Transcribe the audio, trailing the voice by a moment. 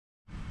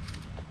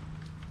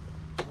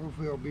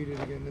Hopefully I'll beat it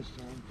again this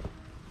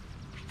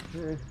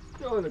time.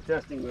 Still in the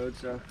testing mode,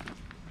 so.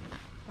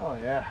 Oh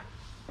yeah.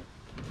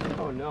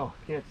 Oh no,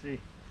 can't see.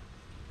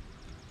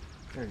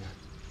 There you go.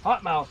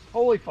 Hot mouse,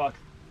 holy fuck.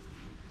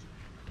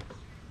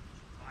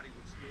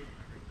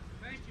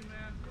 Thank you,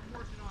 man. I'm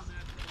working on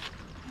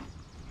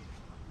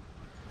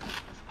that.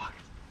 Fuck.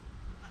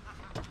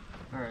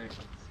 Alright,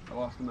 I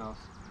lost the mouse.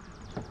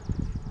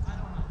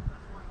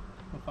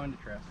 We'll find a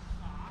trap.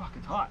 Fuck,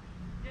 it's hot.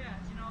 Yeah,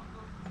 you know.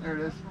 There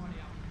it is.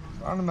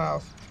 Found the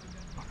mouse.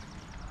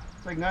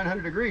 It's like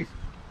 900 degrees.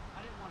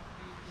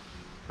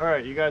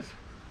 Alright, you guys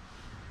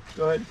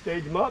go ahead and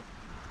stage them up.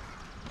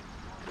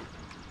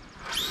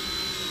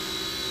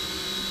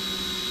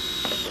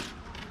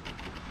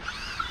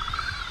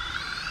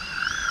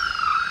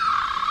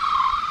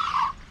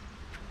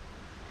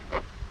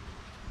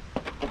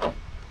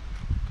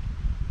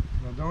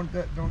 Now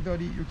don't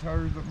that eat your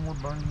tires up more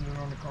burning than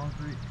on the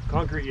concrete?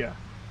 Concrete, yeah.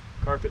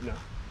 Carpet, no.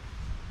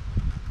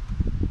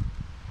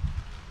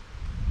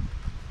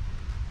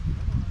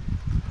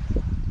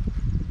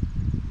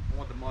 I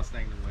want the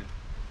Mustang to win.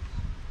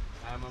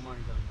 I have my money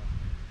done.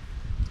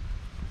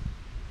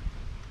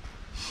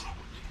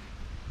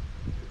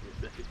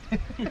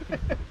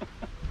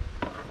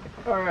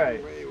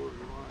 Alright.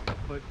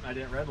 But I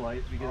didn't red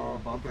light because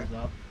the bumper's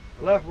up.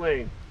 Left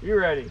lane, you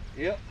ready?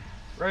 Yep.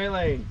 Right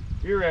lane,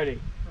 you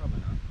ready? Probably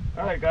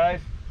not. Alright guys,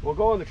 we'll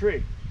go on the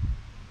tree.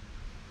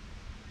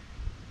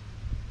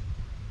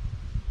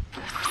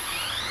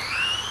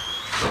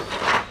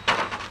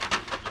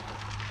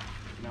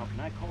 Now, can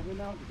I call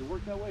him out? Does it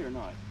work that way or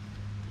not?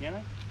 Can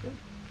I? Yeah.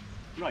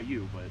 Not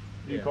you, but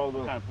You called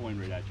him. kind of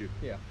pointing right at you.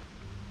 Yeah.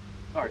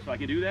 All right, so I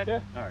can do that? Yeah.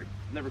 All right.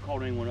 Never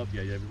called anyone up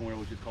yet. Everyone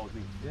always just calls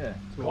me. Yeah.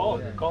 Call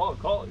it,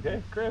 call it.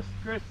 Okay, Chris.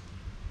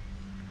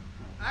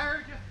 I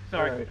heard you.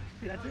 Sorry. All right.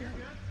 Hey, that's it.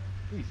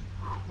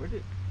 Where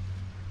did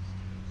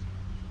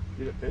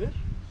it finish?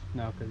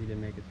 No, because he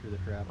didn't make it through the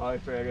trap. Oh,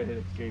 sorry, I gotta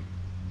hit escape.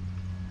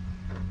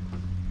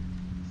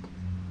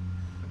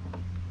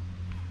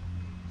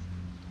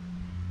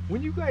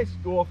 When you guys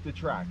go off the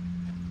track,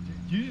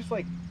 do you just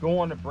like go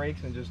on the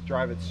brakes and just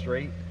drive it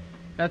straight?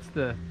 That's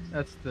the.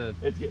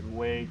 It's getting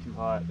way too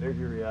hot. There's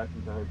your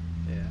reaction time.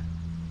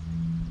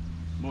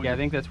 Yeah. Yeah, I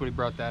think that's what he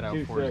brought that out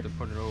for, is 2.6. to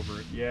put it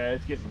over it. Yeah,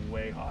 it's getting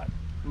way hot.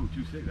 Ooh,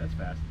 2.6. That's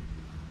fast.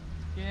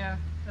 Yeah,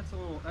 that's a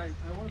little. I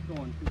was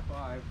going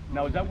 2.5.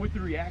 Now, is that with the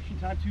reaction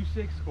time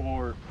 2.6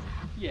 or?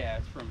 Yeah,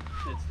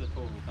 it's the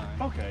total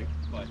time. Okay.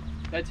 But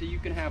that's you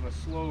can have a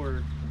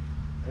slower.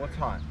 What's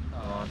hot?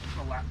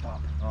 A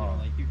laptop. Oh, You know,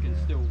 like you can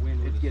still win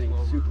with It's a getting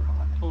slower super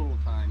hot. total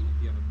time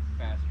if you have a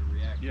faster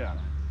reaction Yeah. time.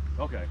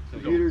 Okay.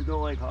 Computers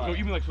don't like hot. So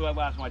even like that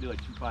last one I did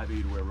like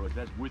 2.58 or whatever.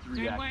 That's with the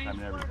reaction time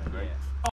and everything, right? Yeah.